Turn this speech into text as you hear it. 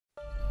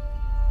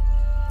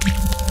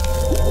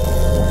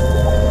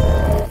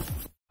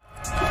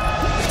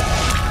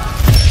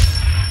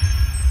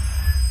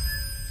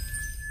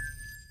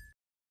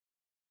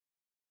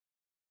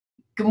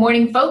Good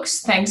morning,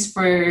 folks. Thanks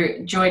for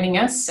joining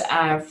us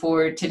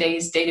for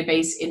today's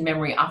Database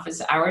in-Memory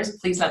Office Hours.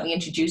 Please let me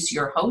introduce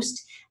your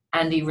host,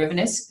 Andy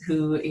Rivenis,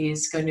 who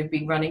is going to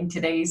be running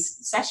today's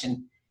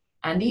session.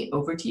 Andy,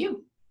 over to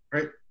you.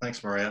 Great.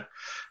 Thanks, Maria.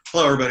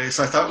 Hello, everybody.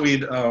 So I thought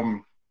we'd,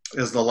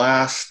 as the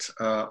last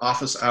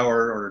office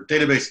hour or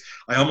database,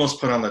 I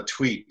almost put on the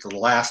tweet the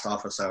last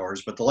office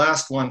hours, but the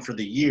last one for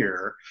the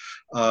year,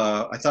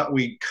 I thought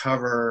we'd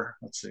cover,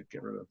 let's see,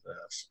 get rid of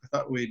this. I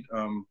thought we'd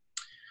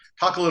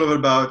talk a little bit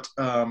about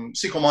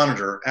SQL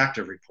Monitor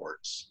active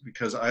reports,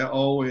 because I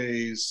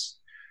always,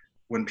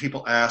 when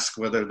people ask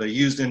whether they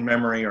used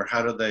in-memory or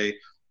how do they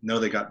know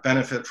they got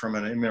benefit from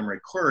an in-memory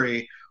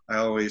query, I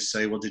always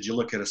say, well, did you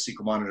look at a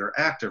SQL Monitor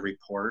active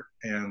report?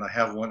 And I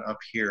have one up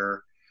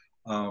here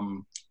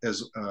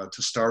to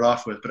start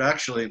off with. But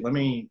actually, let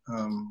me,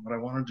 what I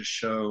wanted to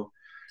show,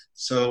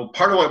 so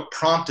part of what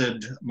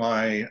prompted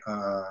my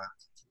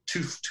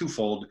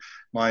twofold,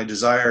 my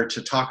desire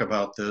to talk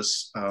about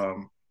this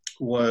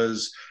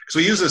was, because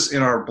we use this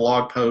in our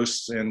blog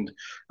posts, and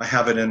I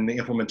have it in the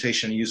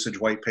implementation usage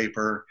white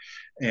paper,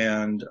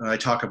 and I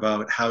talk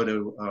about how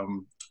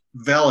to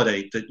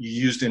validate that you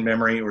used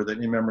in-memory or that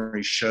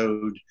in-memory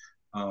showed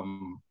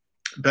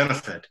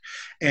benefit.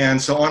 And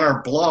so on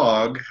our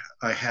blog,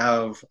 I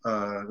have,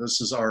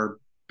 this is our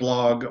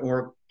blog,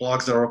 or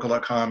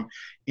blogs.oracle.com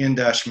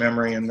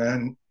in-memory, and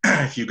then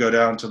if you go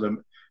down to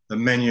the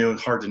menu,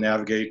 hard to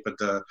navigate, but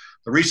the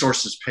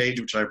resources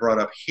page, which I brought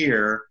up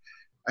here,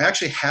 I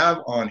actually have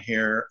on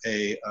here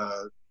a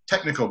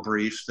technical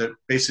brief that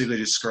basically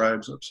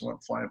describes, oops, I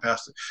went flying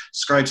past it,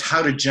 describes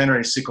how to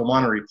generate a SQL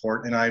Monitor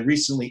report, and I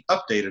recently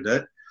updated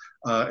it,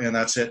 and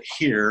that's it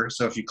here.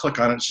 So if you click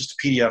on it, it's just a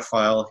PDF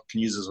file you can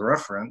use as a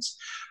reference.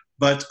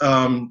 But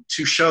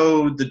to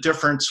show the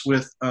difference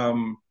with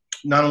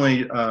not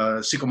only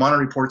SQL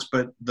Monitor reports,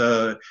 but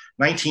the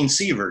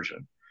 19C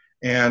version.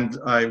 And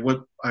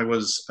what I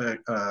was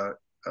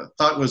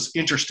thought was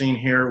interesting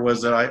here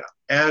was that I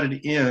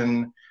added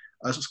in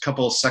a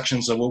couple of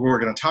sections of what we're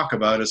going to talk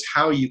about is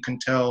how you can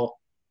tell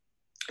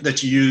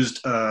that you used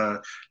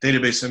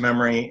database in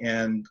memory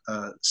and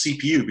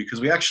CPU, because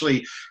we actually,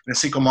 in a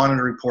SQL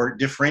Monitor report,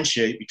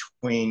 differentiate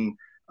between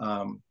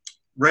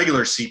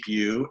regular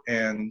CPU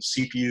and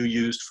CPU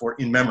used for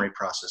in-memory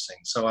processing.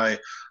 So I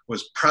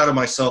was proud of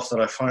myself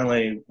that I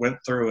finally went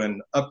through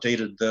and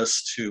updated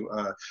this to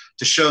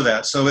show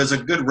that. So as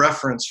a good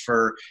reference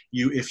for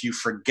you, if you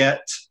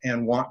forget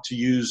and want to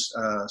use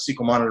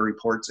SQL Monitor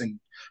reports and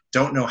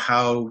don't know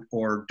how,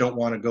 or don't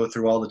want to go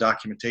through all the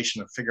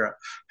documentation and figure out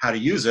how to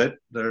use it,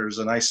 there's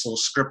a nice little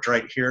script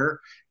right here.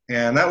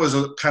 And that was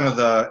kind of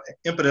the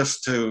impetus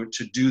to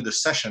do the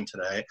session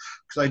today,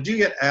 because I do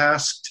get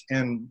asked,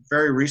 and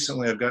very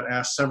recently I've got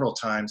asked several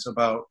times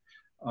about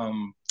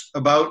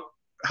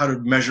how to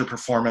measure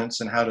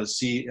performance and how to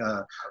see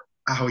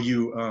how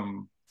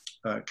you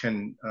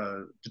can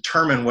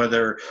determine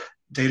whether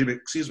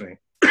database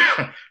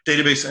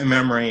in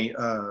memory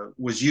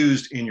was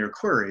used in your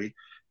query.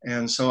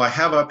 And so I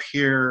have up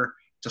here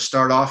to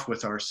start off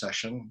with our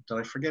session. Did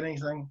I forget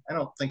anything? I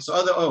don't think so.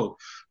 Oh,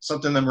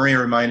 something that Maria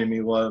reminded me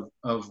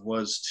of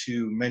was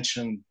to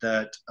mention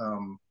that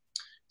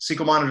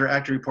SQL Monitor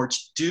active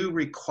reports do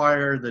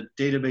require the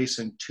database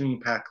and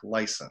tuning pack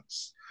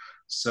license.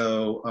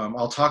 So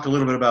I'll talk a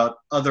little bit about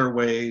other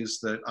ways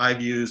that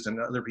I've used and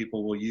other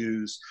people will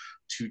use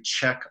to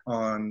check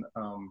on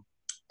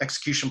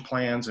execution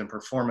plans and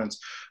performance.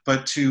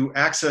 But to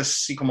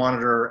access SQL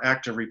Monitor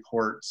active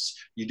reports,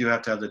 you do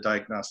have to have the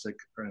diagnostic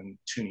and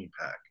tuning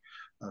pack.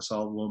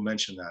 So we'll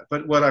mention that.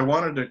 But what I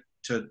wanted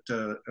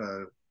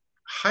to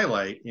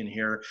highlight in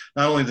here,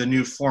 not only the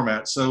new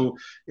format. So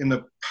in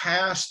the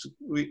past,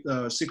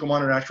 SQL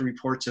Monitor active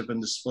reports have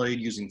been displayed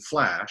using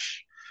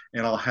Flash,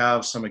 and I'll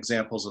have some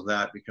examples of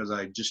that because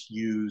I just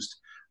used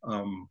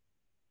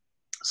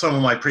some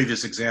of my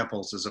previous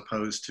examples as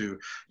opposed to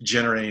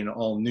generating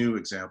all new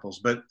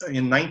examples. But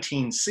in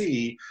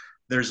 19C,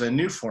 there's a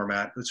new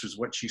format, which is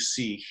what you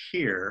see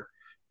here.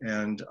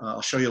 And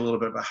I'll show you a little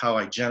bit about how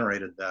I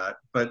generated that.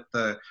 But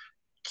the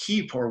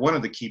key, or one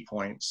of the key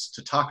points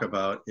to talk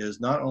about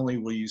is not only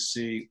will you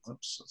see,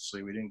 oops, let's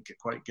see, we didn't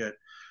quite get,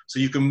 so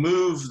you can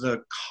move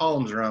the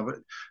columns around,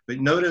 but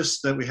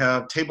notice that we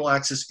have table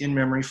axis in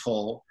memory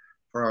full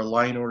for our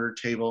line order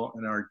table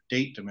and our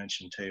date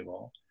dimension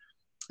table.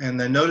 And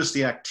then notice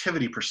the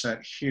activity percent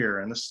here,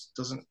 and this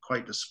doesn't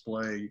quite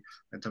display, I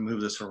have to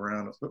move this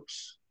around,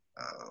 oops.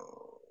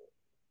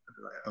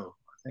 I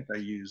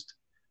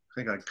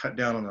think I cut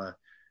down on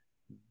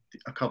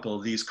a couple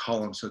of these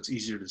columns so it's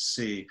easier to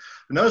see.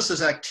 But notice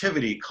this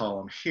activity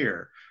column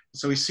here.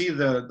 So we see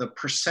the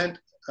percent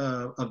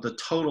of the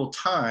total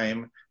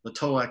time, the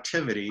total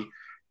activity,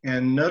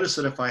 and notice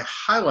that if I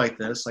highlight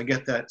this, I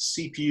get that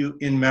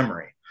CPU in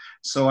memory.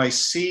 So I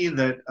see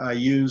that I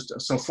used,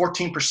 so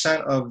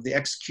 14% of the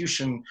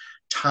execution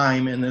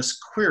time in this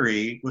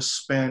query was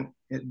spent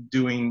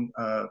doing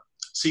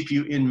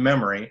CPU in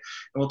memory. And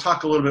we'll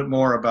talk a little bit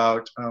more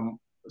about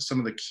some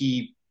of the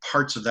key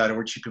parts of that,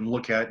 which you can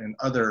look at in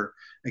other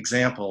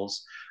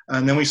examples.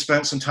 And then we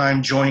spent some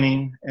time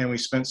joining, and we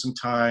spent some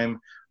time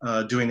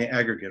doing the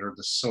aggregate or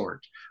the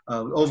sort.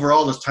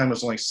 Overall, this time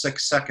was only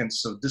 6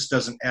 seconds, so this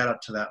doesn't add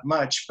up to that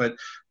much, but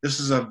this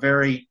is a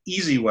very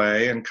easy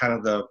way, and kind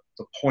of the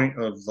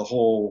point of the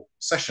whole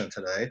session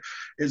today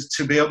is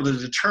to be able to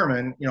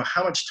determine,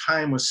 how much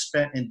time was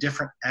spent in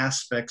different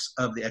aspects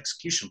of the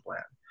execution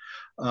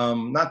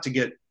plan. Not to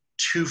get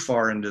too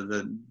far into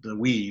the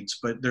weeds,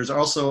 but there's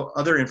also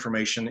other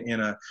information in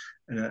a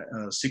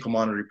SQL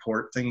Monitor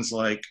report, things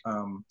like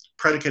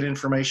predicate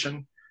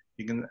information.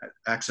 You can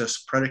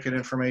access predicate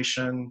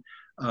information.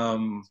 I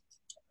don't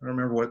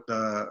remember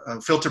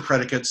what filter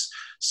predicates.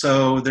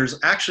 So there's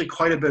actually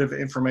quite a bit of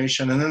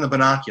information, and then the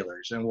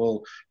binoculars, and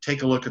we'll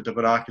take a look at the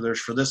binoculars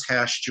for this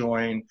hash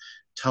join.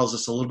 Tells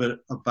us a little bit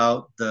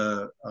about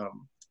the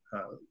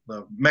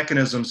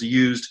mechanisms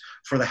used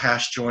for the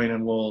hash join,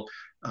 and we'll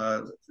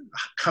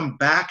come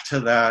back to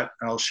that.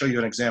 I'll show you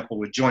an example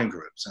with join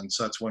groups, and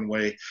so that's one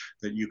way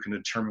that you can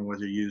determine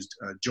whether you used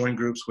join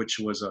groups, which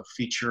was a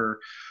feature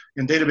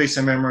in database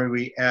in memory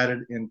we added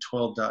in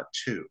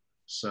 12.2.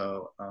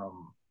 So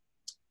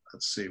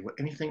let's see,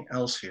 anything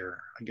else here?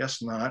 I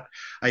guess not.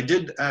 I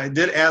did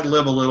ad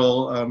lib a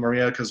little,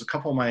 Maria, because a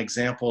couple of my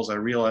examples I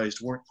realized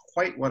weren't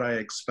quite what I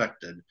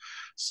expected.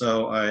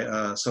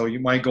 So so you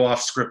might go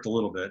off script a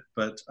little bit,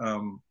 but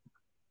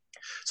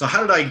so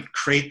how did I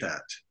create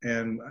that?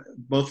 And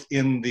both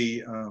in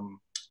the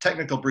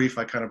technical brief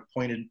I kind of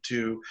pointed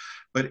to,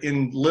 but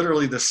in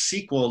literally the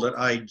SQL that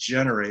I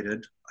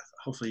generated,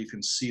 hopefully you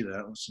can see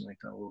that. Let's make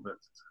that a little bit.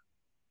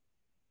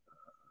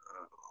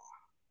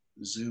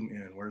 Zoom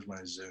in. Where's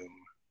my zoom?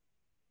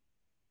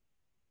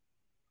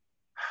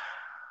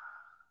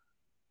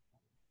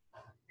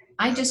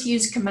 I just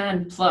use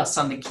Command plus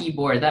on the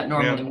keyboard. That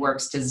normally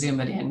works to zoom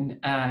it in.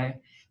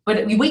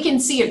 But we can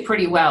see it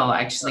pretty well,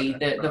 actually.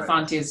 Okay, the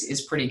font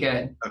is pretty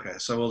good. Okay,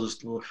 so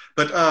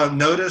but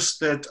notice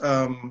that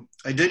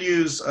I did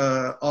use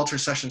alter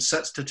session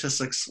set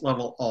statistics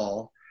level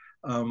all.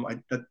 I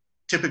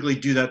typically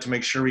do that to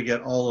make sure we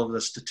get all of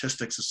the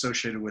statistics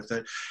associated with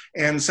it.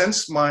 And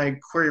since my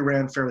query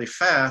ran fairly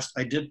fast,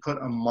 I did put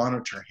a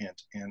monitor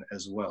hint in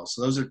as well.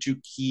 So those are two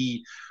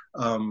key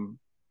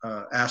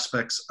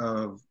aspects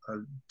of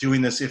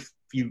doing this if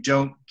you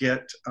don't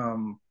get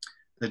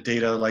the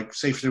data, like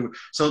say through.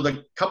 So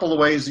the couple of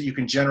ways that you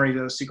can generate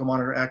a SQL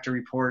Monitor active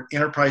report,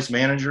 Enterprise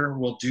Manager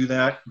will do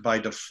that by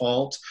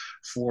default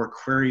for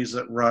queries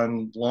that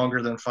run longer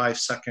than 5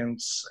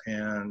 seconds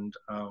and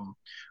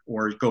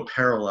or go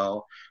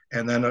parallel.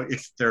 And then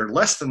if they're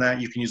less than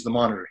that, you can use the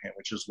monitor hint,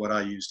 which is what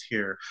I used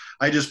here.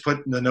 I just put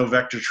the no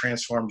vector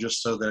transform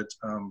just so that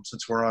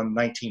since we're on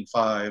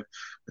 19.5,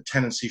 the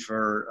tendency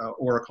for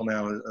Oracle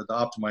now, the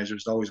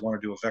optimizers always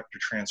want to do a vector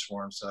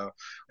transform. So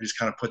I just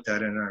kind of put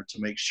that in there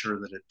to make sure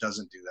that it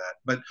doesn't do that.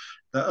 But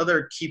the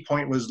other key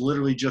point was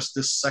literally just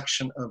this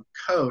section of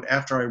code.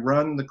 After I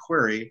run the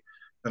query,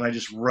 then I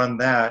just run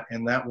that,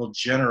 and that will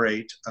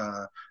generate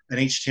an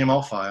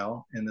HTML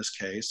file. In this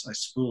case, I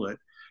spool it,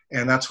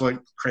 and that's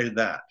what created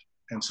that.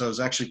 And so it's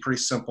actually pretty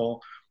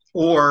simple.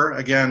 Or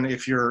again,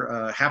 if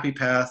you're Happy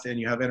Path and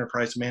you have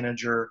Enterprise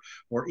Manager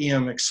or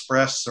EM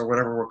Express or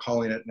whatever we're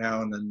calling it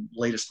now in the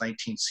latest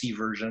 19C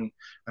version,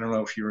 I don't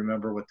know if you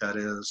remember what that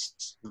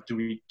is. Do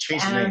we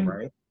change the name,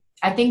 right?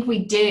 I think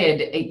we did.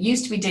 It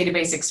used to be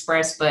Database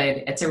Express, but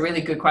it's a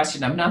really good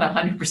question. I'm not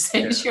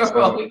 100% sure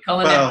what we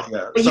call it. Well,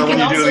 yeah. But so when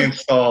you do the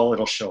install,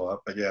 it'll show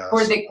up. But yeah.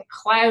 For the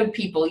cloud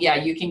people, yeah,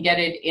 you can get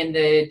it in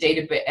the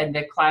database and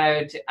the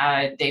cloud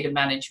data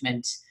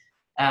management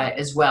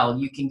as well.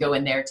 You can go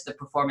in there to the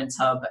Performance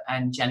Hub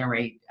and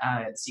generate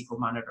SQL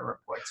Monitor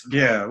reports.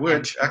 Yeah,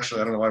 which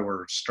actually I don't know why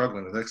we're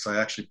struggling with it, because I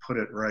actually put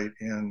it right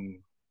in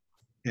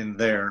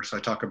there, so I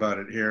talk about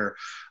it here.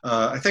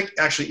 I think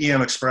actually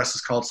EM Express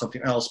is called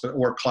something else, but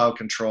or Cloud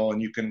Control, and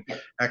you can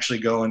actually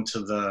go into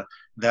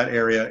that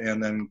area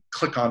and then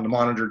click on the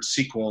monitored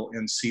SQL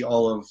and see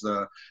all of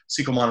the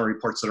SQL Monitor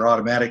reports that are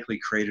automatically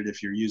created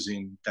if you're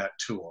using that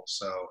tool.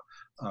 So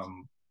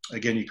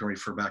again, you can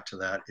refer back to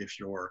that if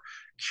you're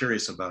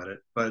curious about it.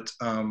 But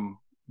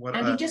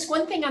Andy, just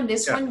one thing on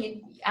this one,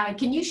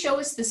 can you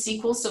show us the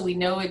SQL so we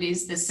know it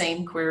is the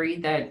same query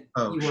that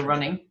you were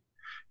running?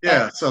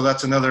 Yeah, so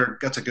that's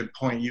a good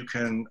point. You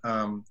can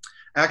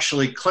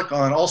actually click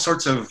on all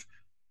sorts of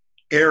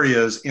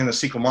areas in the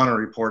SQL Monitor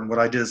report. And what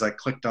I did is I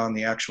clicked on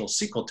the actual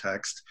SQL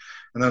text,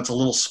 and then it's a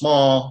little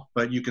small,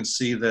 but you can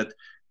see that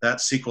that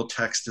SQL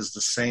text is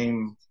the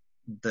same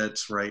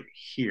that's right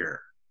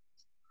here.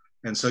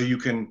 And so you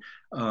can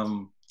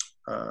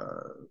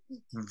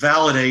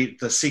validate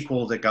the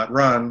SQL that got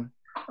run.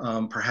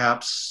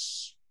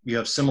 Perhaps you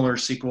have similar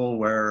SQL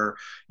where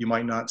you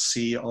might not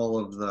see all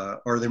of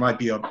or there might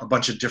be a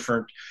bunch of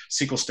different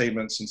SQL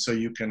statements, and so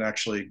you can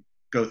actually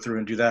go through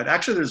and do that.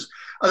 Actually, there's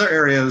other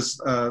areas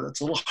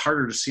that's a little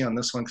harder to see on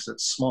this one because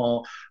it's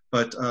small,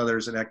 but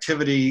there's an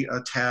activity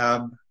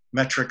tab,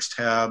 metrics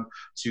tab,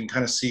 so you can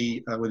kind of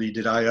see whether you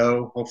did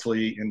I/O.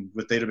 Hopefully,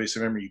 with database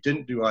in memory, you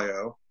didn't do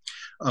I/O,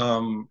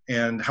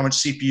 and how much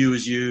CPU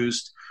is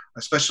used.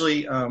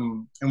 especially,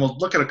 and we'll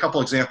look at a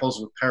couple examples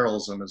with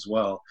parallelism as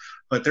well,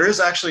 but there is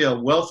actually a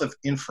wealth of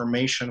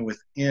information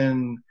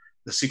within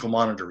the SQL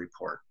Monitor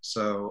report.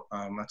 So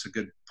that's a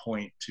good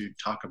point to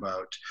talk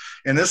about.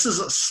 And this is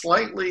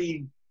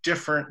slightly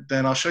different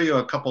than, I'll show you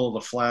a couple of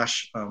the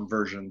Flash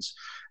versions.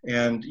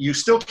 And you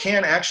still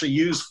can actually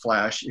use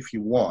Flash if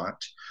you want.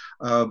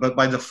 But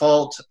by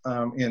default,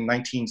 in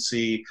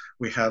 19C,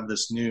 we have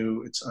this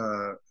new, it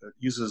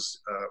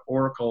uses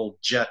Oracle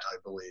Jet, I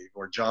believe,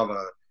 or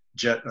Java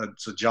Jet.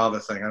 It's a Java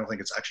thing. I don't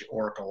think it's actually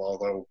Oracle,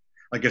 although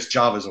I guess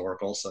Java's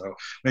Oracle, so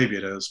maybe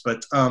it is.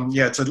 But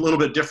yeah, it's a little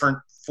bit different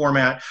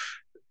format,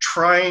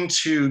 trying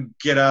to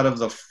get out of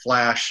the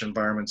Flash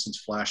environment since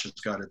Flash has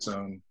got its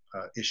own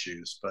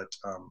issues. But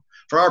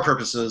for our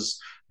purposes,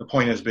 the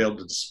point is to be able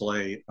to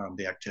display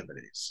the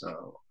activities.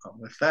 So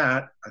with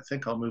that, I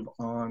think I'll move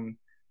on.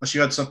 Unless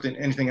you had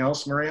anything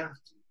else, Maria?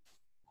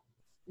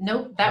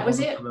 Nope, that was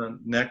it. The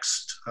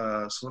next,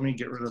 so let me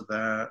get rid of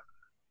that.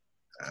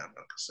 I'm going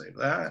to save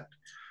that.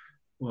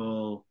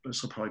 Well,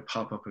 this will probably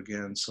pop up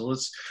again. So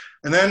let's,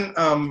 and then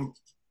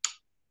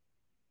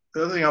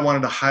the other thing I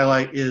wanted to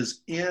highlight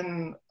is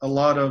in a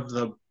lot of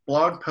the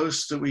blog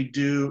posts that we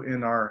do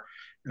in our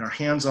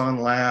hands-on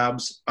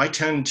labs, I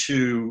tend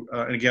to,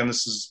 and again,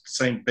 this is the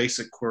same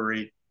basic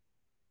query,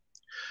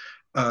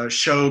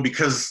 show,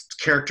 because it's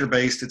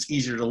character-based, it's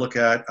easier to look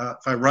at.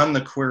 If I run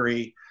the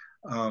query,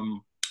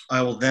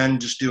 I will then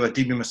just do a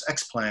DBMS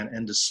XPlan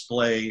and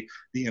display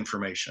the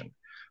information.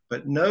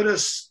 But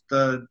notice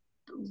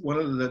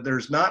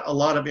there's not a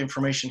lot of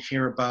information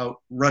here about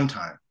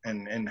runtime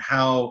and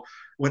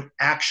what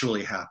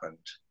actually happened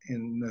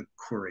in the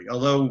query,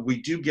 although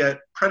we do get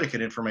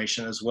predicate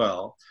information as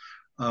well.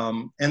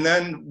 And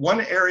then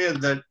one area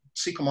that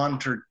SQL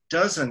Monitor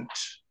doesn't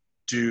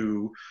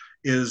do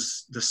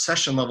is the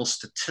session level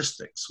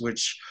statistics,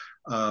 which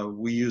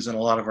we use in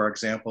a lot of our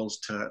examples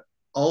to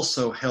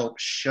also help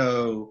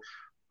show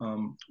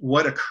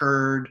what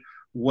occurred,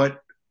 what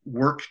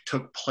work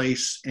took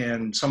place,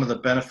 and some of the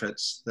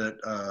benefits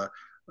that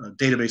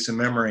database in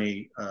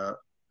memory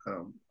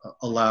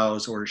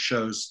allows or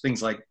shows,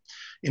 things like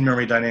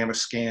in-memory dynamic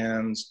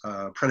scans,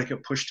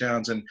 predicate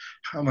pushdowns, and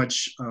how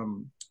much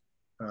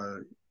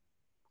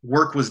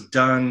work was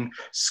done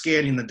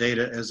scanning the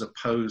data as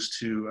opposed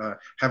to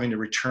having to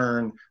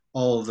return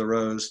all of the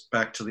rows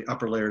back to the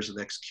upper layers of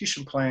the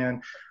execution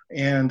plan.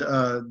 And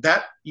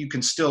that you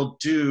can still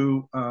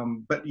do,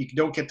 but you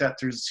don't get that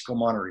through the SQL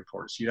Monitor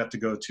reports. You have to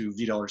go to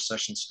 $V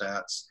session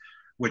stats,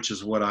 which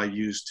is what I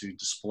use to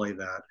display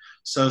that.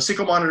 So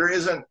SQL Monitor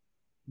isn't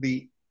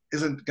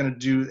going to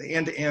do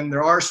end-to-end.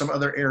 There are some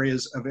other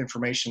areas of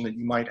information that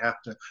you might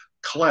have to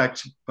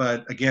collect,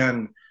 but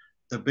again,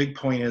 the big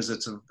point is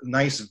it's a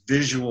nice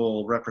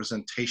visual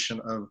representation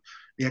of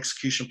the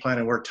execution plan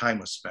and where time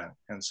was spent.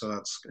 And so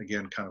that's,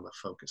 again, kind of the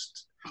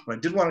focus. But I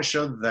did want to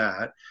show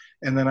that.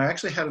 And then I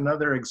actually had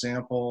another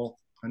example,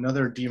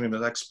 another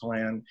DBMS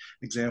XPlan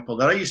example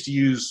that I used to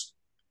use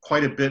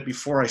quite a bit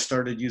before I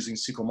started using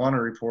SQL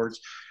Monitor reports,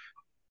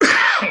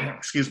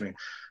 excuse me,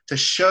 to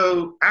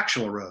show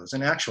actual rows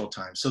and actual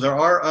time. So there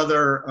are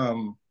other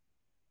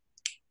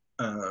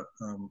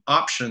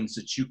options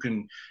that you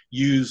can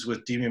use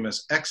with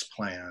DBMS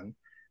XPlan.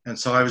 And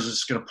so I was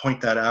just going to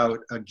point that out.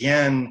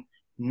 Again,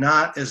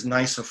 not as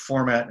nice a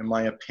format, in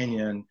my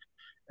opinion,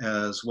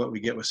 as what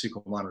we get with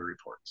SQL Monitor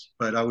reports.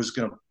 But I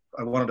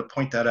wanted to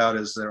point that out,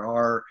 as there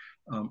are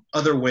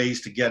other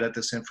ways to get at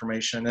this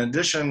information. In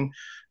addition,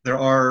 there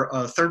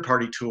are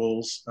third-party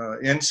tools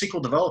and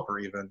SQL Developer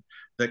even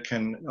that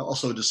can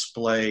also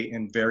display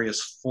in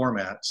various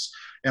formats.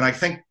 And I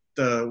think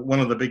one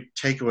of the big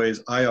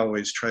takeaways I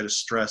always try to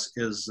stress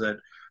is that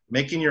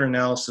making your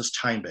analysis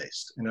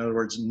time-based. In other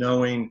words,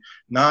 knowing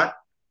not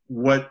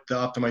what the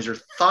optimizer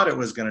thought it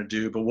was going to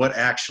do, but what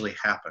actually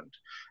happened.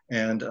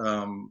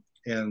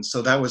 And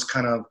so that was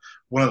kind of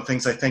one of the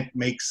things I think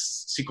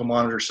makes SQL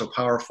Monitor so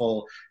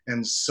powerful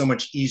and so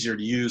much easier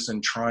to use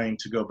than trying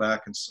to go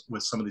back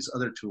with some of these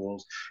other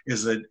tools,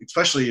 is that,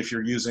 especially if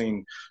you're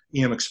using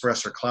EM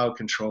Express or Cloud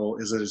Control,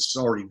 is that it's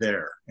already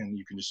there and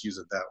you can just use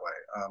it that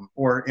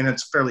way. And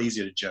it's fairly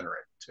easy to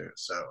generate too.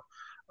 So,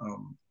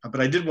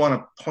 but I did want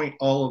to point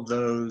all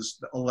those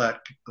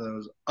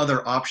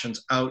other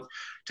options out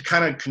to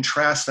kind of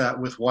contrast that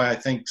with why I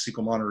think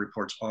SQL Monitor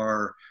reports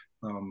are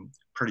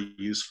pretty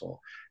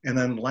useful. And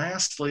then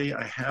lastly,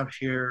 I have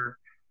here,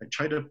 I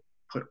try to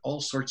put all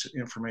sorts of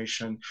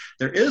information.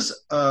 There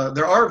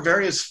are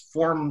various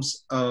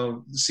forms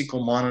of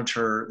SQL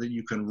Monitor that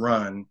you can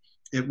run.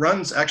 It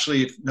runs,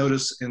 actually,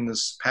 notice in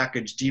this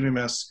package,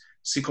 DBMS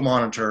SQL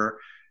Monitor,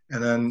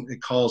 and then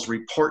it calls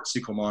report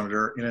SQL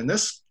Monitor. And in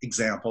this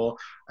example,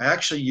 I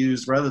actually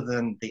used, rather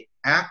than the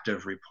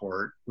active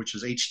report, which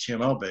is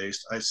HTML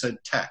based, I said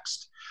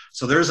text.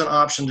 So there's an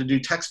option to do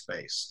text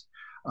based.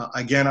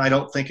 Again, I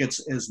don't think it's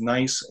as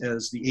nice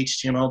as the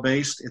HTML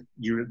based.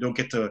 You don't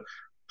get to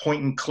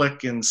point and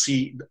click and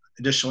see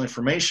additional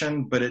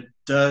information, but it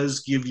does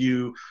give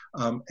you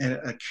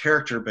a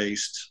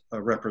character-based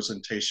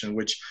representation,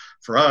 which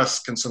for us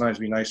can sometimes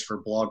be nice for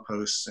blog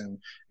posts and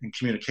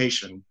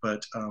communication,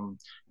 but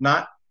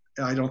not,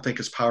 I don't think,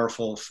 as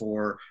powerful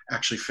for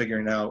actually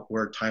figuring out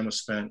where time was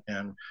spent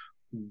and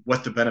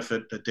what the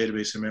benefit that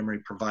database in memory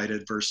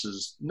provided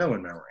versus no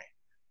in memory.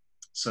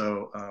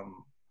 So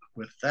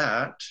with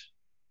that,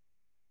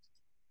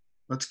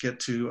 let's get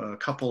to a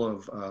couple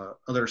of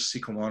other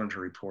SQL Monitor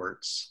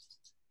reports.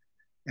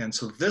 And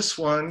so this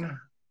one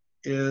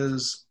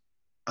is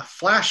a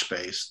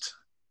Flash-based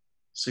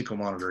SQL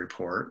Monitor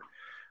report.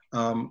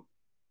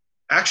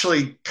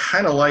 Actually,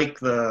 kind of like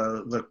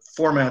the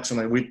formats,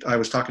 and I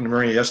was talking to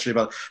Maria yesterday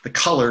about the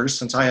colors.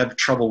 Since I have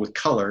trouble with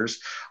colors,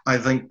 I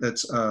think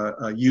that's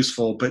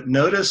useful. But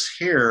notice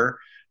here,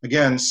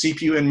 again,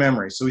 CPU in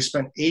memory. So we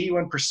spent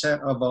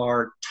 81% of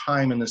our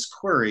time in this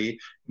query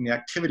in the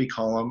activity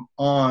column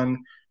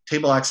on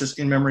table access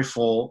in memory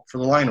full for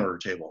the line order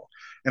table.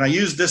 And I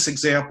use this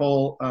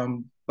example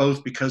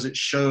both because it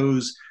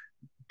shows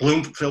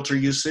Bloom filter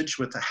usage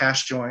with the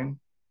hash join.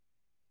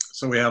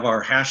 So we have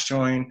our hash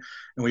join,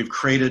 and we've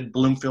created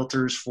Bloom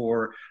filters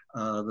for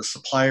the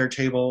supplier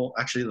table,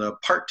 actually the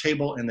part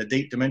table and the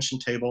date dimension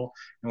table,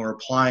 and we're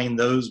applying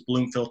those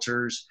Bloom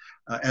filters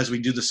as we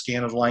do the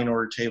scan of the line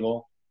order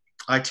table.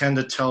 I tend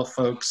to tell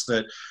folks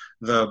that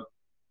the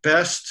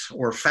best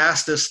or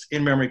fastest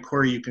in-memory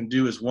query you can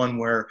do is one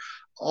where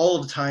all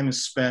of the time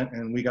is spent,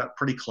 and we got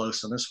pretty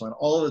close on this one,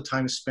 all of the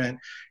time is spent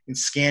in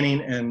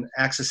scanning and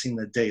accessing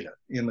the data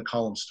in the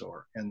column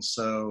store. And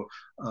so,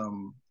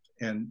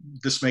 and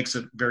this makes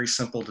it very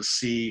simple to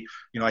see.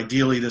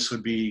 Ideally this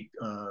would be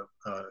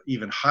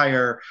even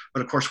higher,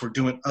 but of course we're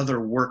doing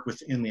other work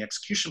within the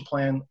execution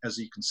plan, as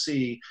you can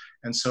see,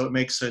 and so it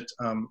makes it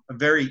a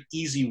very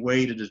easy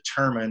way to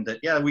determine that,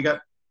 yeah, we got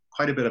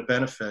quite a bit of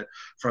benefit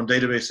from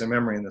database and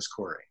memory in this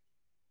query.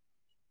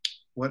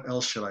 What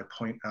else should I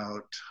point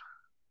out?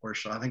 Or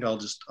should I think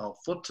I'll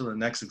flip to the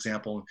next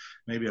example and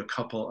maybe a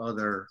couple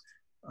other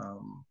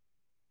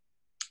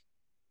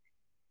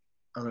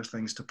other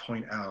things to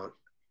point out.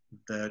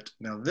 That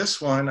now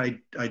this one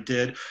I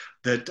did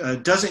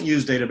that doesn't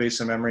use database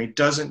and memory,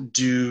 doesn't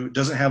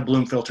have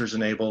Bloom filters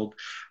enabled,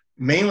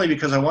 mainly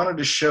because I wanted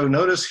to show,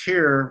 notice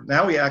here,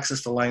 now we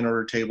access the line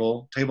order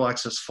table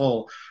access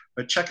full,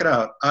 but check it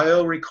out,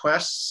 IO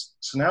requests.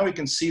 So now we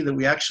can see that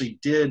we actually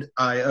did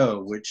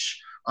IO,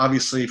 which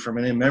obviously from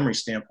an in-memory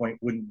standpoint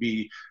wouldn't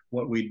be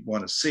what we'd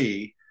want to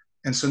see.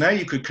 And so now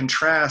you could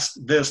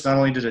contrast this, not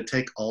only did it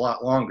take a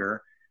lot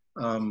longer,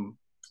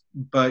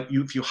 but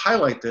if you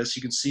highlight this,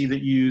 you can see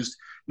that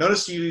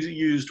notice you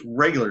used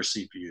regular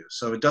CPU.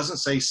 So it doesn't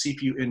say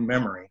CPU in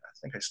memory. I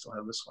think I still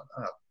have this one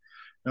up.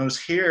 Notice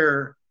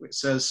here, it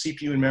says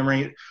CPU in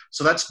memory.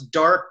 So that's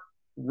dark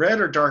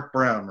red or dark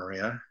brown,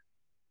 Maria?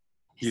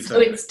 So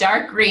it's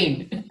dark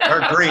green.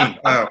 Dark green.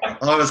 Oh,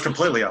 I was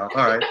completely off.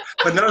 All right.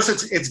 But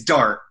notice it's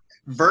dark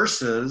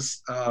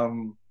versus,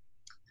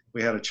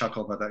 we had a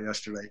chuckle about that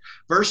yesterday,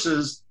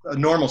 versus a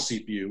normal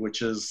CPU,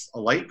 which is a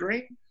light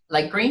green.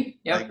 Light green,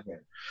 yeah. Light green.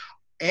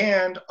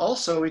 And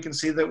also we can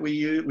see that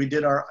we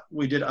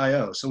did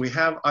IO. So we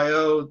have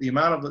IO, the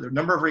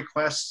number of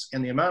requests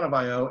and the amount of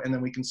IO, and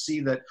then we can see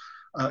that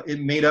it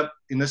made up,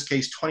 in this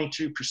case,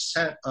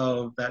 22%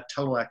 of that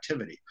total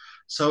activity.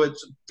 So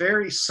it's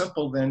very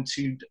simple then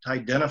to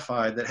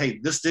identify that, hey,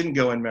 this didn't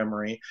go in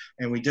memory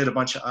and we did a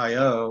bunch of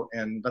IO,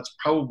 and that's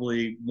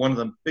probably one of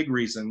the big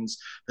reasons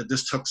that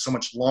this took so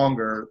much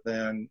longer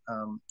than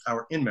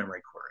our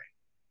in-memory query.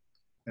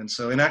 And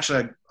so, and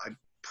actually I'm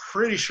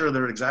pretty sure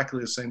they're exactly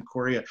the same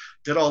query. I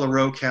did all the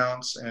row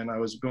counts and I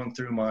was going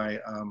through my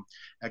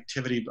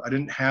activity. I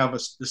didn't have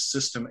this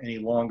system any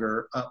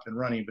longer up and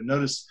running, but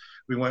notice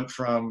we went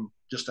from,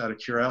 just out of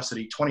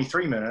curiosity,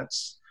 23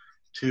 minutes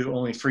to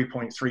only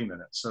 3.3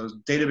 minutes. So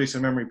database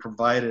and memory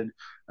provided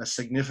a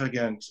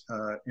significant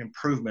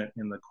improvement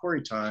in the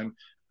query time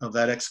of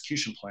that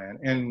execution plan.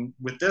 And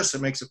with this,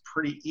 it makes it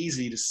pretty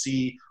easy to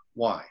see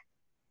why,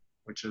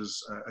 which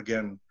is,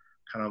 again,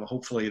 kind of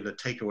hopefully the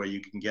takeaway you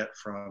can get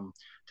from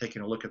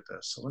taking a look at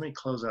this. So let me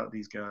close out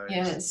these guys.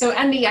 Yeah, so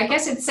Andy, I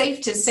guess it's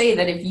safe to say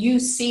that if you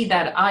see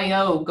that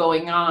IO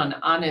going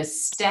on a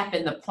step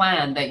in the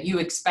plan that you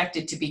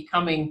expected to be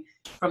coming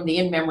from the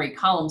in-memory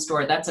column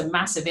store, that's a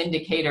massive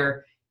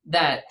indicator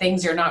that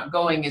things are not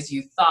going as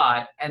you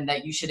thought and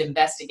that you should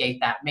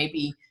investigate that.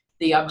 Maybe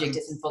the object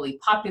isn't fully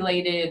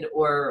populated,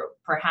 or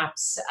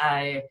perhaps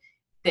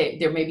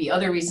there may be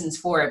other reasons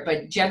for it,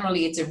 but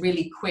generally it's a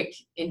really quick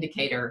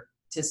indicator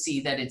to see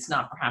that it's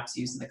not perhaps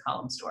used in the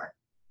column store.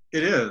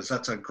 It is.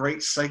 That's a great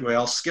segue.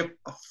 I'll skip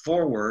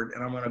forward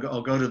and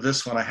I'll go to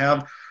this one. I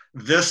have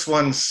this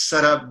one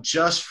set up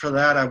just for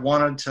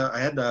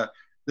that.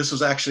 This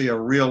was actually a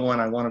real one.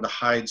 I wanted to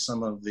hide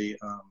some of the,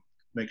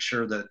 make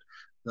sure that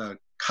the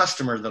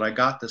customer that I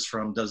got this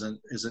from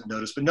isn't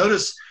noticed. But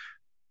notice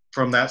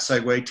from that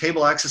segue,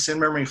 table access in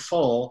memory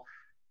full,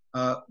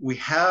 we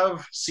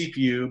have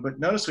CPU, but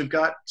notice we've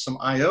got some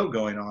I/O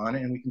going on,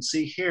 and we can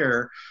see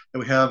here that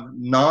we have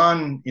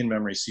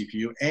non-in-memory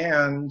CPU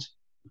and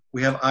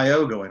we have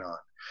I/O going on.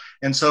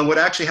 And so what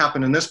actually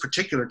happened in this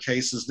particular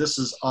case is this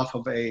is off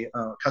of a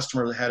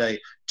customer that had a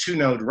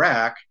 2-node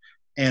rack,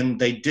 and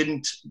the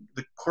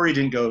query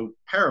didn't go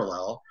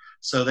parallel.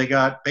 So they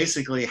got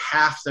basically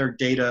half their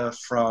data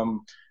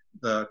from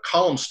the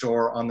column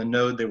store on the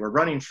node they were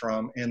running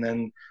from, and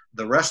then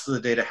the rest of the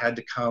data had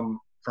to come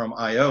from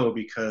I/O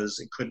because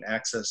it couldn't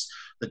access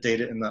the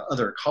data in the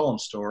other column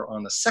store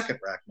on the second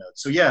rack node.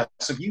 So yeah,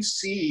 so if you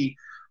see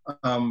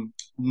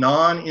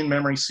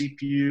non-in-memory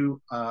CPU,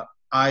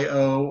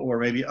 I/O, or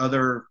maybe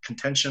other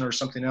contention or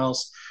something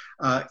else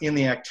in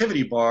the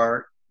activity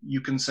bar, you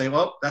can say,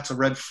 well, that's a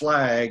red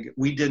flag.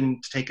 We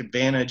didn't take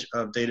advantage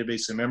of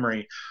database in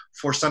memory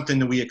for something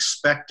that we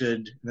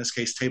expected, in this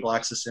case, table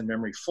access in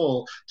memory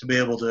full, to be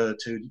able to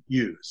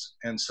use.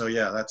 And so,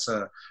 yeah, that's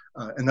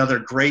another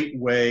great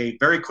way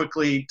very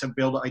quickly to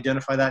be able to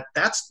identify that.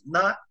 That's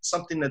not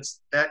something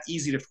that's that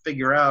easy to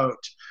figure out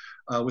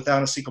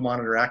without a SQL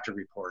Monitor active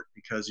report,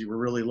 because you were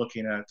really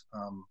looking at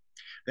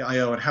the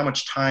I/O and how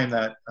much time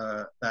that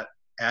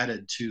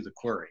added to the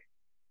query.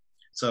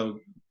 So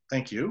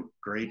thank you.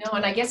 Great. No,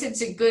 and I guess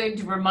it's a good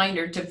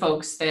reminder to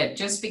folks that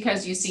just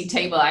because you see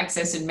table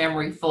access in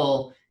memory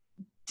full,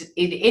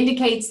 it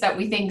indicates that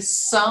we think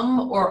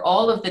some or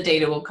all of the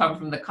data will come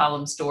from the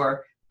column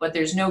store, but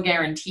there's no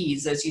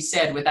guarantees, as you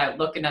said, without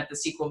looking at the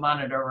SQL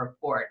Monitor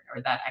report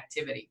or that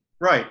activity.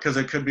 Right, because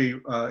it could be,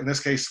 in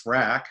this case,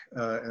 rack,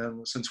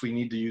 and since we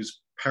need to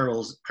use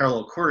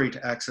parallel query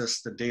to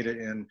access the data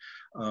in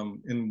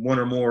one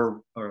or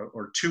more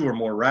or two or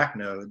more rack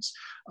nodes,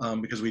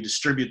 because we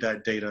distribute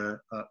that data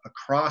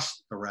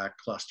across the rack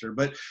cluster.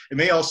 But it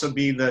may also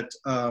be that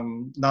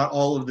not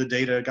all of the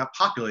data got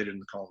populated in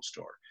the column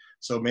store.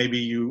 So maybe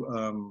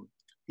you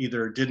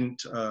either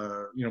didn't,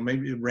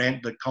 maybe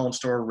the column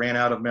store ran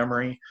out of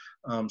memory,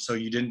 so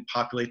you didn't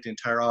populate the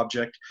entire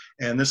object.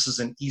 And this is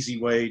an easy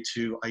way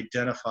to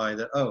identify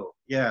that, oh,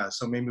 yeah,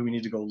 so maybe we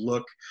need to go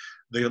look.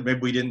 Maybe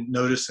we didn't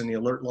notice in the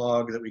alert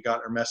log that we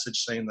got our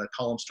message saying the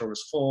column store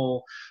was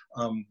full.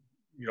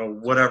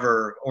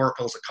 Whatever,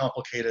 Oracle's a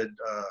complicated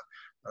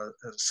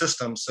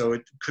system, so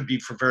it could be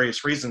for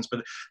various reasons,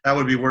 but that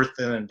would be worth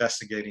then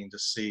investigating to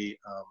see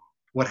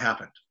what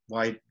happened,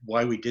 why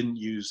we didn't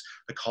use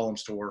the column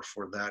store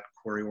for that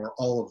query or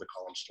all of the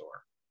column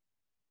store.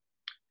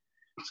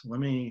 So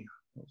let me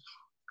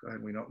go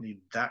ahead, we don't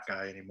need that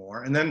guy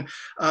anymore. And then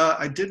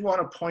I did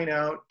want to point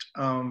out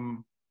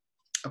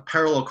a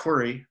parallel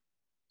query.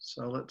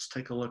 So let's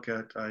take a look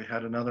at, I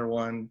had another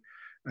one,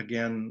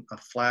 again, a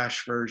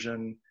Flash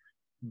version.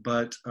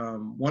 But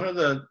one of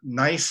the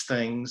nice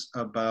things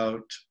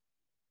about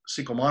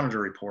SQL Monitor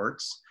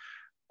reports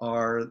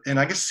are, and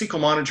I guess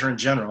SQL Monitor in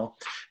general,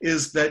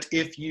 is that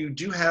if you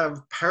do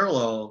have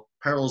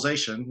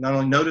parallelization, not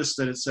only notice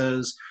that it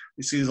says,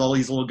 you see all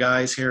these little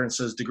guys here and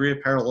says degree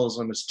of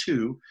parallelism is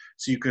 2,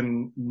 so you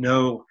can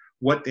know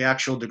what the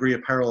actual degree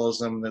of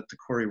parallelism that the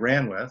query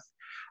ran with.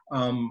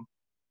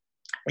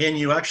 And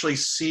you actually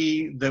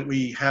see that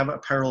we have a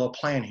parallel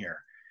plan here.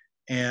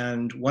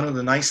 And one of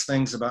the nice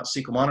things about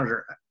SQL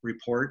Monitor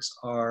reports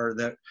are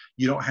that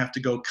you don't have to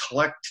go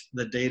collect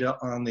the data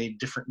on the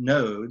different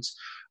nodes.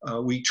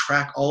 We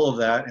track all of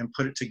that and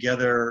put it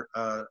together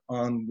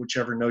on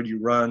whichever node you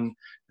run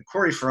the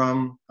query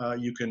from.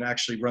 You can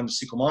actually run the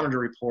SQL Monitor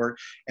report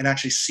and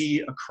actually see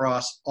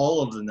across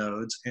all of the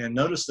nodes. And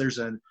notice there's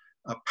a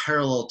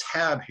parallel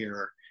tab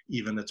here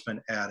even that's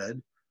been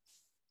added.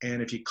 And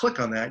if you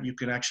click on that, you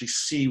can actually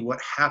see what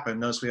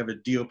happened. Notice we have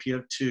a DOP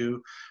of 2,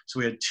 so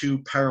we had 2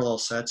 parallel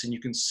sets, and you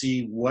can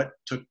see what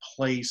took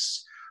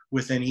place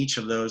within each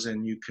of those,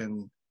 and you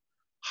can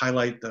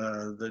highlight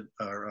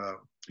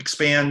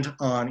expand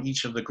on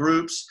each of the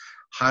groups,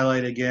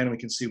 highlight again. We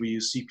can see we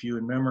use CPU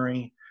and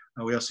memory.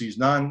 We also use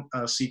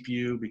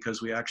non-CPU because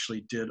we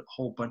actually did a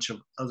whole bunch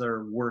of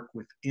other work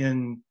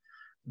within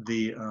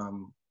the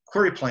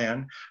query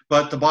plan.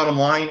 But the bottom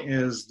line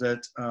is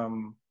that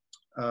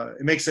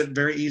it makes it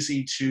very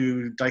easy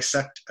to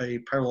dissect a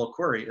parallel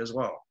query as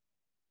well.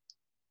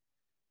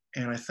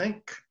 And I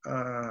think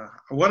I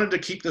wanted to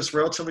keep this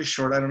relatively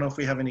short. I don't know if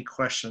we have any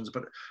questions,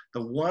 but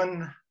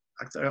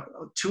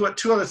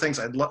two other things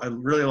I'd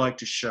really like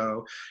to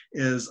show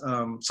is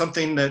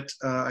something that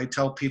I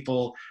tell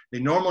people they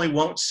normally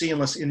won't see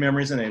unless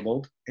in-memory is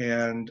enabled,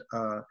 and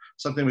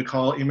something we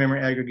call in-memory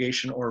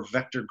aggregation or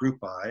vector group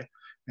by.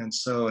 And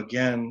so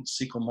again,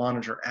 SQL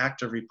Monitor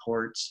active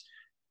reports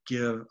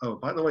give, oh,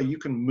 by the way, you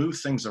can move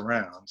things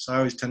around. So I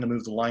always tend to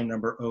move the line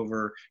number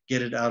over,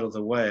 get it out of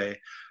the way.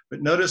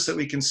 But notice that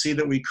we can see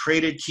that we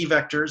created key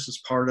vectors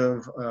as part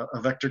of a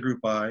vector group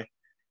by,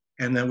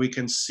 and then we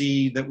can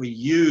see that we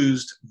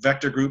used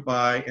vector group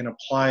by and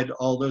applied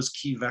all those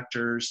key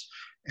vectors.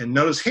 And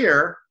notice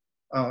here,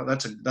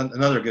 that's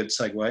another good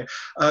segue,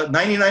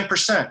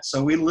 99%.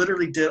 So we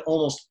literally did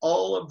almost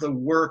all of the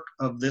work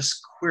of this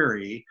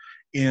query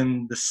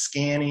in the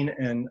scanning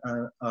and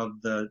of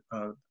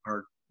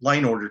our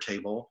line order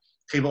table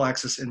table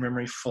access in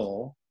memory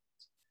full.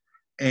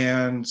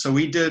 And so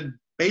we did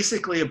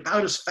basically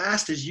about as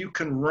fast as you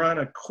can run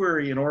a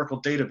query in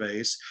Oracle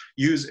database,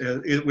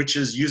 which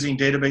is using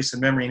database in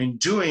memory and in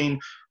doing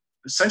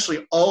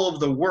essentially all of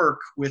the work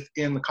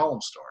within the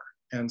column store.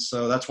 And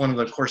so that's one of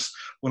the, of course,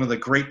 one of the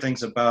great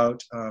things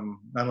about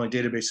not only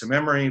database in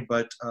memory,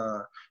 but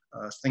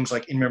things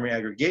like in-memory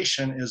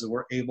aggregation is that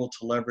we're able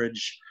to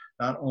leverage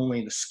not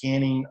only the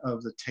scanning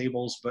of the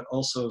tables, but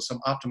also some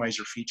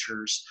optimizer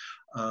features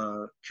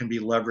can be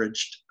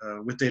leveraged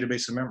with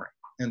database in memory.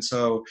 And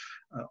so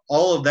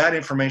all of that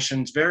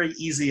information is very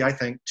easy, I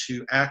think,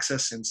 to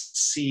access and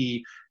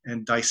see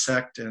and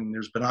dissect. And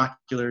there's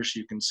binoculars.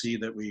 You can see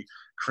that we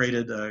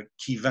created a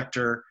key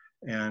vector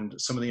and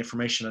some of the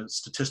information and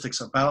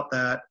statistics about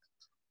that.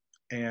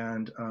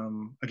 And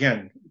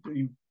again,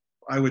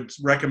 I would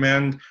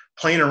recommend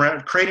playing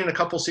around, creating a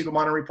couple SQL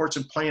Monitor reports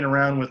and playing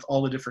around with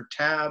all the different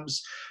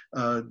tabs.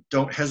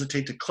 Don't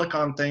hesitate to click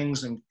on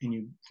things and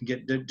you can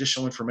get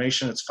additional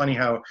information. It's funny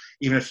how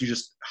even if you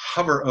just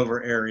hover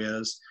over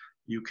areas,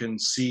 you can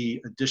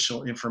see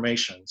additional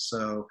information.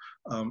 So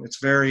it's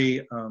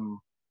very,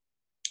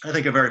 I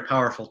think, a very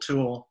powerful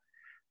tool.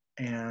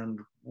 And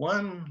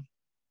one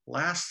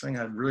last thing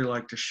I'd really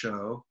like to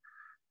show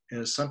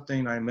is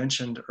something I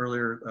mentioned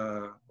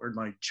earlier. Where'd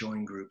my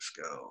join groups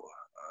go?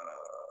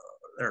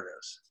 There it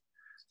is.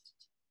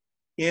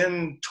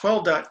 In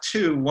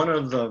 12.2, one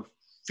of the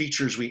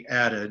features we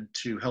added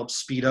to help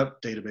speed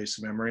up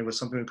database memory was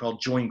something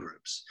called join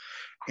groups.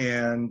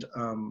 And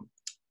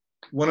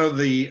one of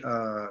the,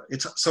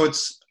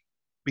 it's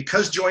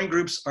because join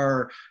groups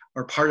are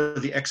part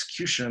of the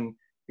execution,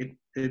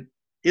 it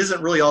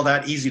isn't really all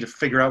that easy to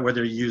figure out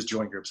whether you use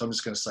join groups. I'm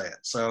just going to say it.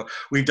 So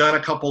we've done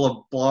a couple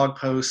of blog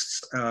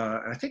posts.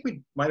 I think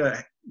we might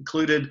have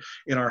included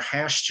in our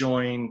hash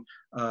join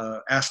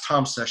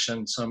AskTOM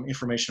session some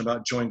information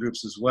about join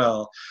groups as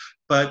well.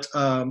 But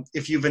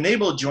if you've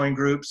enabled join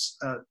groups,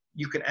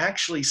 you can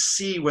actually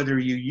see whether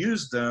you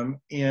use them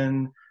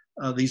in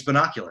these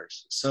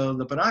binoculars. So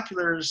the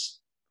binoculars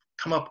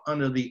come up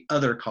under the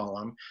other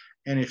column.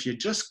 And if you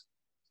just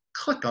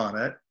click on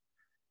it,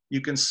 you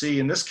can see,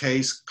 in this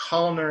case,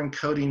 columnar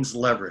encodings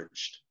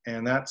leveraged.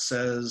 And that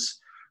says,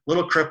 a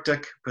little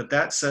cryptic, but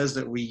that says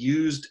that we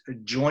used a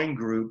join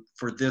group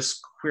for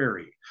this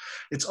query.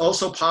 It's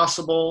also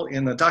possible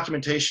in the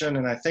documentation,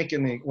 and I think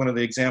in one of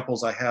the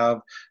examples I have,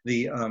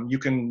 you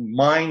can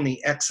mine the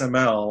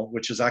XML,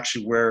 which is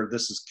actually where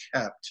this is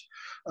kept,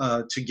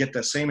 to get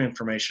the same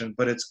information.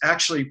 But it's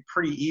actually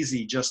pretty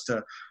easy just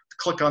to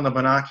click on the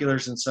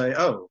binoculars and say,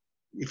 oh,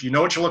 if you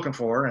know what you're looking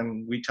for,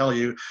 and we tell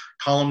you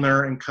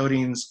columnar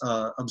encodings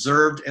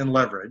observed and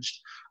leveraged,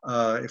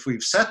 if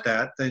we've set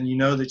that, then you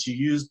know that you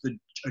used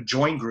a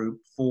join group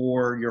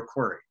for your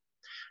query.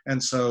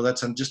 And so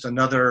that's just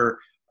another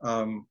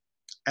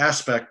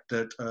aspect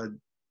that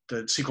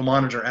the SQL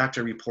Monitor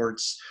active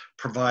reports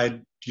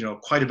provide,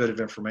 quite a bit of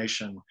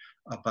information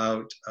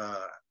about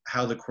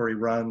how the query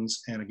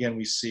runs. And again,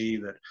 we see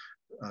that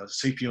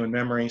CPU and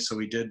memory, so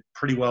we did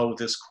pretty well with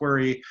this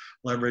query,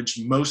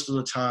 leveraged most of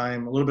the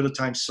time, a little bit of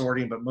time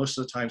sorting, but most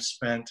of the time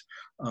spent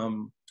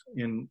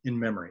in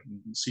memory,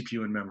 in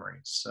CPU and memory.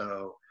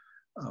 So,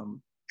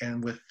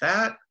 and with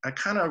that, I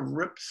kind of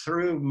ripped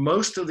through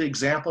most of the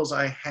examples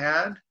I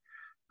had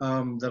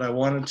that I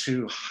wanted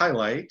to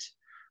highlight.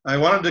 I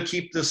wanted to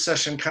keep this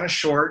session kind of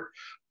short,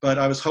 but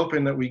I was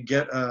hoping that we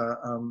get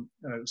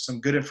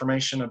some good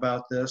information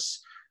about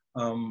this.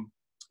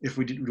 If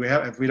we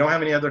don't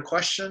have any other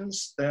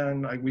questions,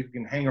 then we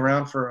can hang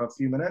around for a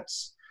few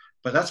minutes.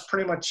 But that's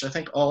pretty much, I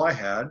think, all I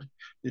had.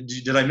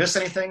 Did I miss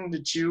anything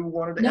that you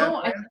wanted to add?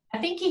 No, I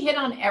think you hit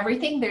on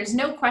everything. There's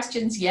no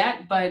questions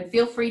yet, but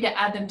feel free to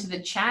add them to the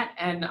chat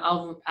and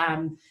I'll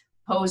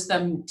pose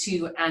them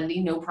to Andy,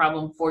 no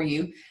problem for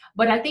you.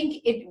 But I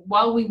think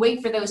while we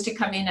wait for those to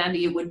come in,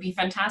 Andy, it would be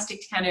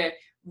fantastic to kind of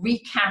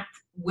recap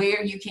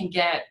where you can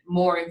get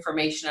more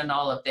information on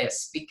all of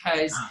this,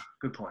 because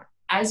good point.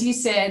 As you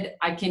said,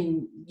 I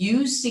can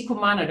use SQL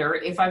Monitor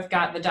if I've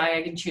got the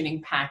diagon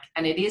tuning pack,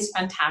 and it is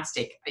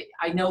fantastic.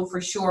 I know for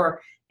sure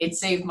it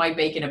saved my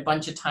bacon a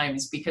bunch of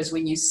times, because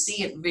when you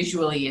see it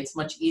visually, it's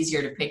much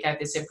easier to pick out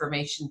this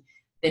information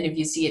than if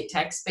you see it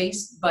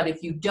text-based. But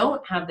if you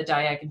don't have the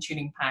diagon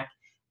tuning pack,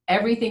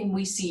 everything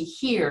we see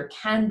here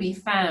can be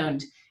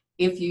found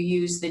if you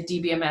use the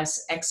DBMS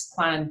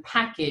XPlan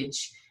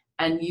package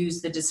and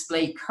use the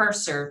display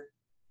cursor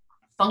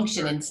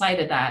function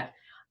inside of that.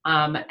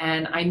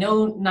 And I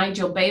know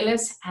Nigel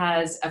Bayliss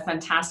has a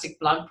fantastic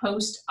blog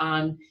post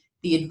on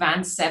the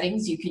advanced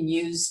settings you can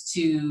use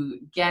to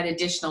get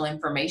additional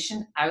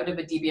information out of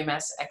a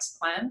DBMS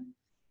XPlan.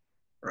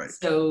 Right.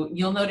 So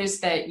you'll notice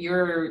that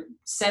you're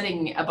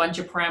setting a bunch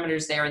of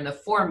parameters there in the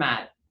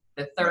format,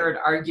 the third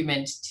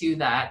argument to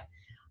that.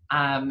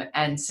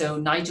 And so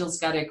Nigel's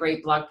got a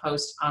great blog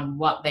post on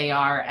what they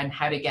are and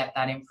how to get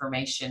that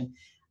information.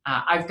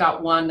 I've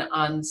got one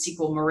on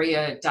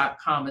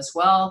SQLMaria.com as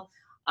well.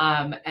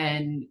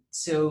 And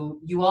so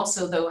you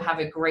also, though, have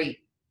a great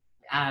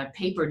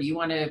paper. Do you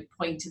want to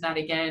point to that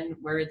again,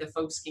 where the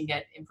folks can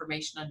get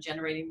information on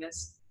generating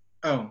this?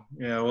 Oh,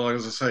 yeah. Well, I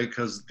was going to say,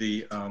 because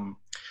the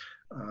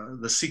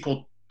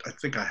SQL, I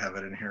think I have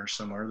it in here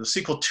somewhere. The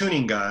SQL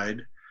tuning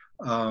guide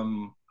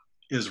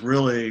is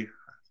really,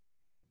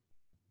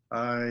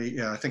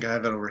 I think I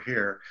have it over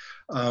here.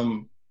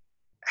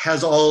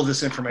 Has all of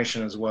this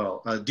information as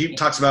well. Deep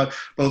talks about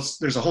both,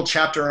 there's a whole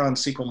chapter on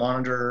SQL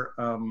Monitor,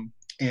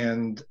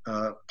 and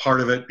part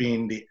of it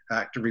being the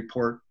active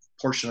report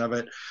portion of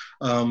it.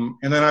 And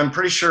then I'm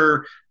pretty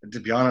sure, to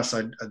be honest,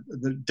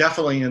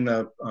 definitely in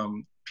the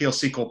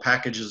PL/SQL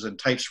packages and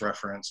types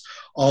reference,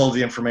 all of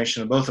the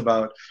information both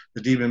about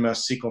the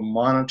DBMS SQL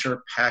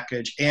Monitor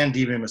package and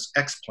DBMS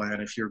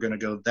XPlan, if you're going to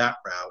go that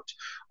route,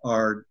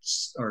 are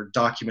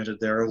documented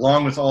there,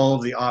 along with all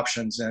of the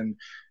options. And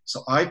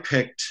so I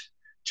picked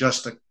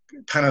just a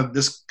kind of,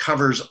 this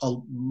covers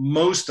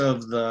most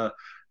of the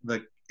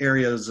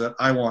areas that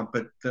I want,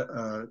 but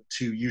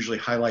to usually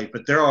highlight.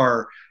 But there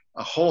are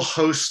a whole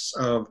host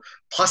of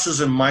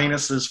pluses and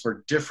minuses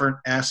for different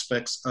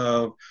aspects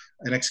of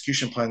an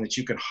execution plan that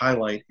you can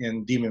highlight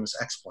in DBMS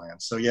XPlan.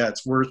 So yeah,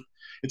 it's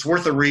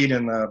worth a read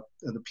in the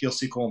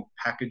PL/SQL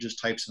packages,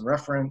 types, and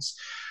reference.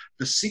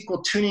 The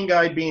SQL tuning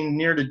guide being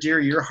near to dear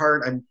your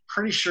heart, I'm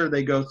pretty sure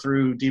they go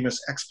through DBMS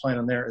XPlan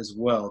in there as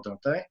well,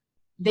 don't they?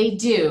 They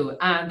do.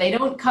 They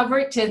don't cover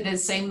it to the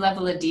same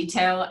level of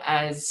detail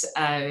as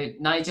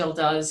Nigel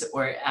does,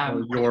 or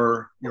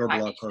your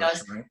blog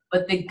post, right?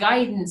 But the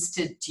guidance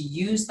to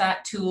use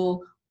that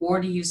tool or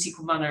to use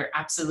SQL Monitor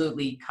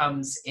absolutely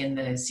comes in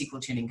the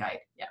SQL tuning guide.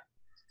 Yeah.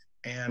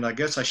 And I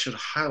guess I should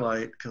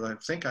highlight, because I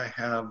think I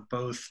have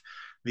both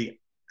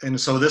and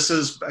so this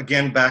is,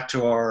 again, back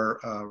to our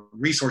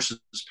resources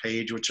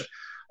page, which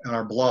on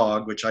our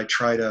blog, which I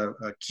try to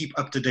keep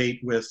up to date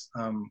with.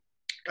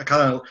 I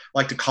kind of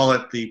like to call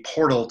it the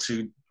portal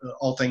to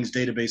all things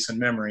database and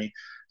memory.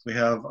 We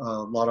have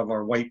a lot of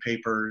our white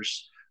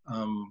papers,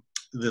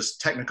 this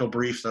technical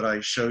brief that I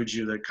showed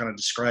you that kind of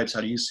describes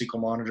how to use SQL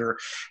Monitor.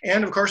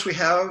 And of course we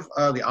have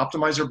the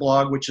Optimizer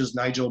blog, which is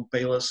Nigel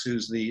Bayless,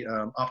 who's the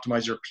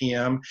Optimizer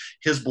PM,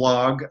 his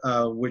blog,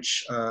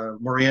 which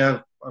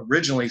Maria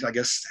originally, I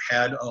guess,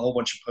 had a whole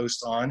bunch of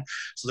posts on.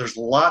 So there's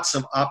lots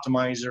of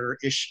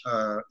Optimizer-ish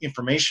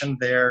information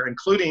there,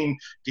 including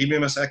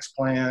DBMS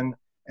XPlan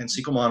and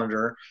SQL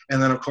Monitor.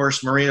 And then of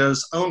course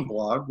Maria's own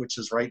blog, which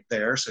is right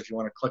there. So if you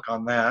want to click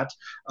on that,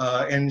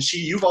 and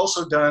you've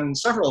also done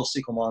several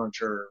SQL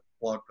Monitor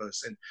blog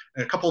posts and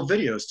a couple of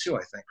videos too,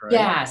 I think, right?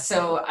 Yeah,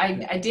 so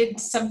I did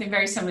something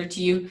very similar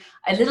to you,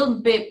 a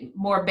little bit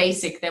more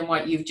basic than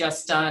what you've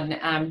just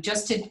done,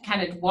 just to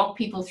kind of walk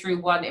people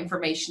through what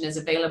information is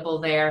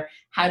available there,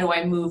 how do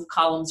I move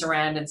columns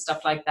around and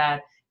stuff like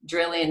that,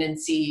 drill in and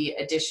see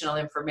additional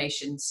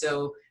information.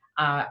 So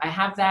I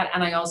have that,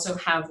 and I also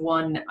have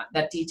one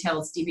that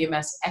details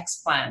DBMS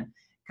XPlan,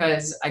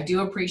 because I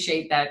do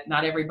appreciate that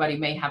not everybody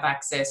may have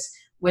access,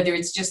 whether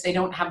it's just they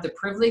don't have the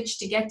privilege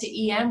to get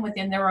to EM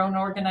within their own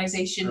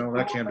organization. No,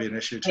 that can be an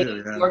issue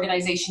too. Yeah. The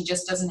organization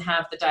just doesn't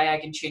have the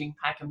diagon tuning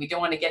pack, and we don't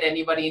want to get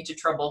anybody into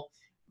trouble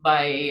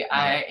by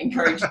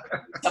encouraging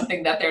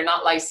something that they're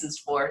not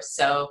licensed for.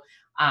 So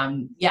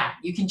yeah,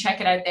 you can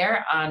check it out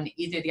there on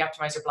either the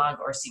Optimizer blog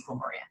or SQL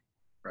Maria.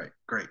 Right,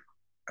 great.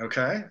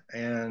 Okay,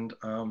 and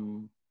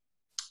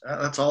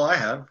that's all I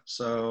have.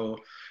 So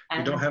if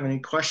you don't have any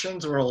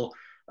questions,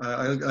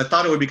 I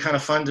thought it would be kind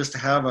of fun just to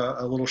have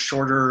a little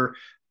shorter,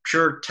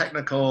 pure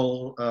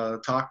technical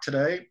talk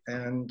today.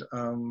 And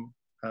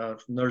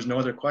if there's no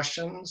other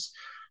questions,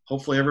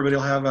 hopefully everybody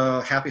will have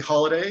a happy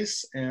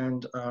holidays,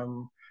 and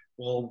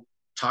we'll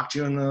talk to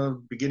you in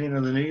the beginning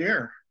of the new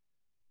year.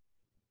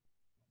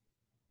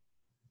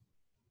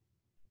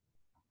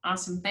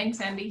 Awesome.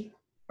 Thanks, Andy.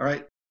 All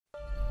right.